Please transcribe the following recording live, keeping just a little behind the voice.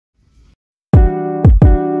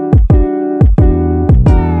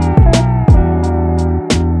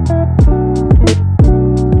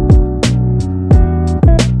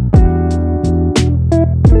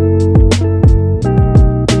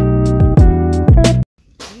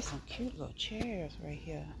chairs right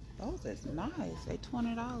here. Those is nice. They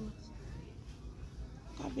 $20.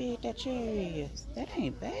 How big that chair is. That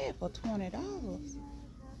ain't bad for $20.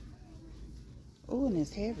 Ooh, and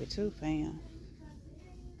it's heavy too, fam.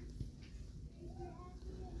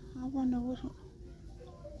 I wonder what...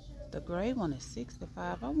 The gray one is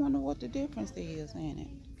 $65. I wonder what the difference is in it.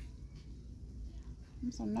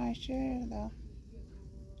 Some nice chairs though.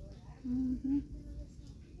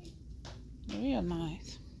 Real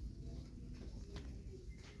nice.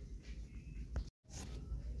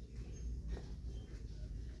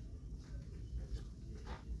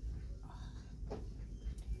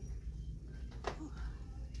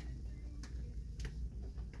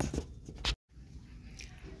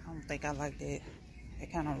 I don't think I like that. They're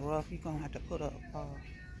kind of rough. You're gonna have to put up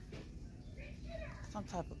some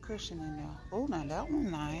type of cushion in there. Oh, now that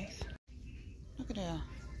one's nice. Look at that.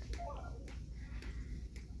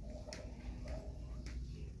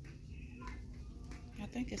 I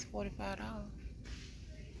think it's $45. That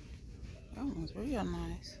one's real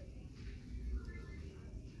nice.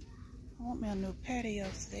 I want me a new patio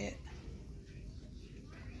set.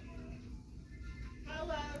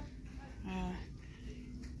 Hello.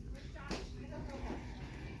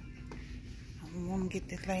 I want to get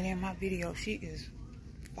this lady in my video. She is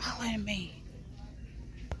following me.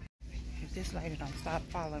 If this lady don't stop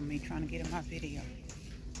following me, trying to get in my video.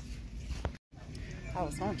 I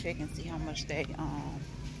was gonna check and see how much they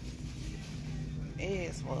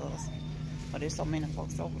eggs was, but there's so many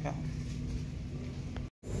folks over there.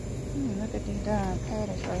 Look at these darn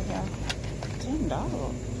patties right here.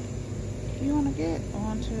 $10. You wanna get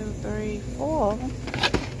 1, 2, 3, 4 of them?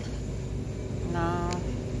 No,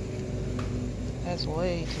 that's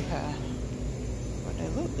way too high. But they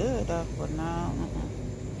look good though. But no,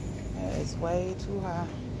 that is way too high.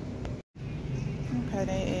 Okay,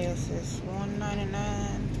 they eggs is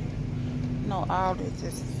 $1.99. No, all this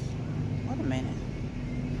is. Wait a minute.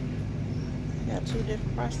 They got two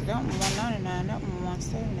different prices. That one $1.99. That one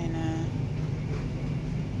 $1.79.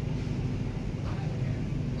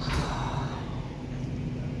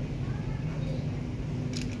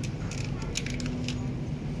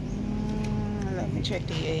 Let me check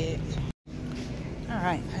the eggs.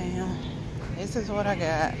 Alright, fam. This is what I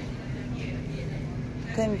got.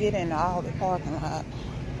 Couldn't get in all the parking lot.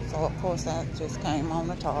 So, of course, I just came on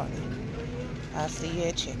the Target. I'll see you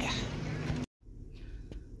at checkout.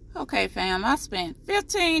 Okay, fam. I spent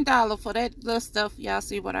 $15 for that little stuff. Y'all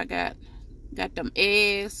see what I got. Got them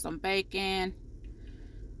eggs, some bacon.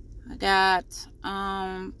 I got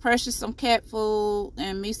Precious some cat food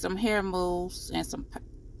and me some hair mousse and some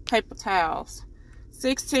paper towels.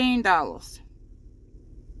 $16.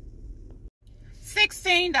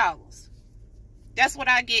 $16. That's what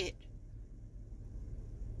I get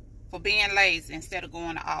for being lazy instead of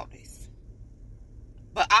going to Aldi's.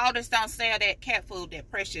 But Aldi's don't sell that cat food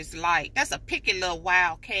that Precious like. That's a picky little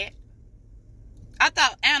wild cat. I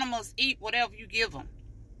thought animals eat whatever you give them.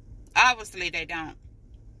 Obviously, they don't.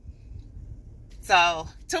 So,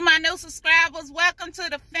 to my new subscribers, welcome to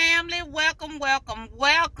the family. Welcome, welcome,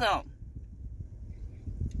 welcome.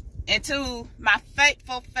 And to my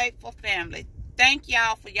faithful, faithful family. Thank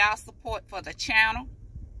y'all for y'all support for the channel.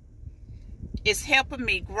 It's helping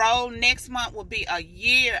me grow. Next month will be a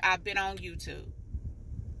year I've been on YouTube.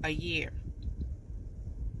 A year.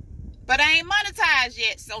 But I ain't monetized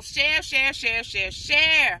yet. So share, share, share, share,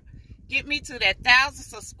 share. Get me to that 1,000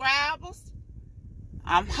 subscribers.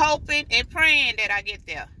 I'm hoping and praying that I get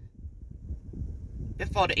there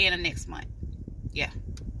before the end of next month. Yeah.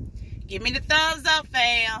 Give me the thumbs up,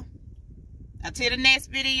 fam. Until the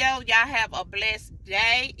next video, y'all have a blessed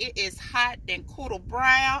day. It is hot and cool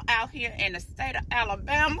brown out here in the state of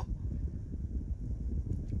Alabama.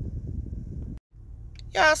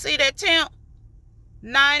 Y'all see that temp?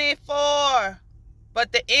 94.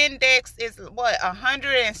 But the index is what,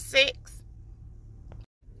 106?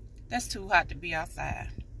 That's too hot to be outside.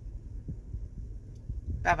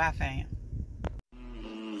 Bye-bye, fam.